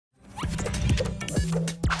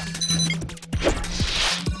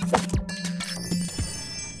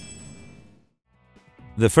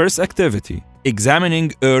The first activity: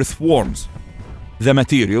 examining earthworms. The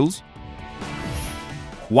materials: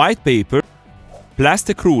 white paper,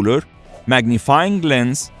 plastic ruler, magnifying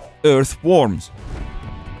lens, earthworms.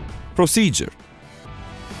 Procedure: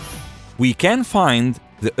 we can find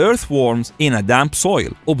the earthworms in a damp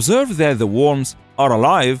soil. Observe that the worms are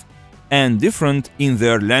alive and different in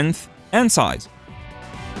their length and size.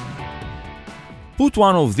 Put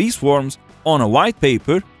one of these worms on a white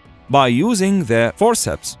paper by using the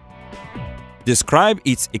forceps. Describe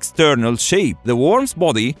its external shape. The worm's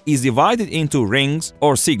body is divided into rings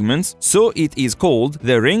or segments, so it is called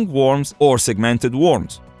the ringworms or segmented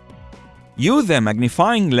worms. Use the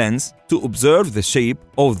magnifying lens to observe the shape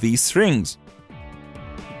of these rings.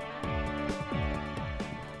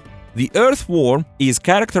 The earthworm is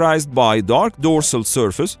characterized by dark dorsal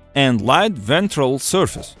surface and light ventral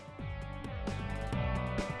surface.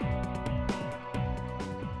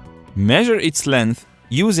 Measure its length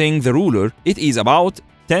using the ruler. It is about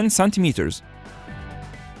 10 centimeters.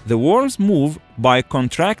 The worms move by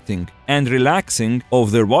contracting and relaxing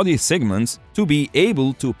of their body segments to be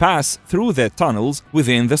able to pass through the tunnels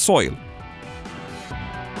within the soil.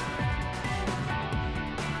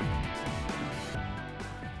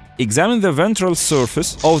 Examine the ventral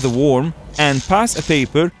surface of the worm and pass a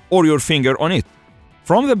paper or your finger on it.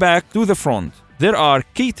 From the back to the front, there are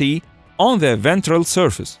chaetae on the ventral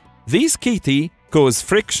surface. These chaetae cause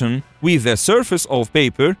friction with the surface of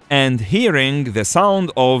paper, and hearing the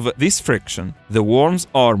sound of this friction, the worms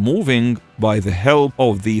are moving by the help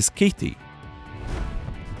of these chaetae.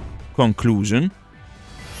 Conclusion: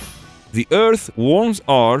 the earthworms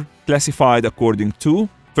are classified according to: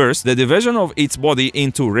 first, the division of its body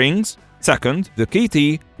into rings; second, the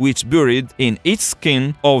chaetae which buried in its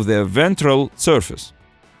skin of the ventral surface.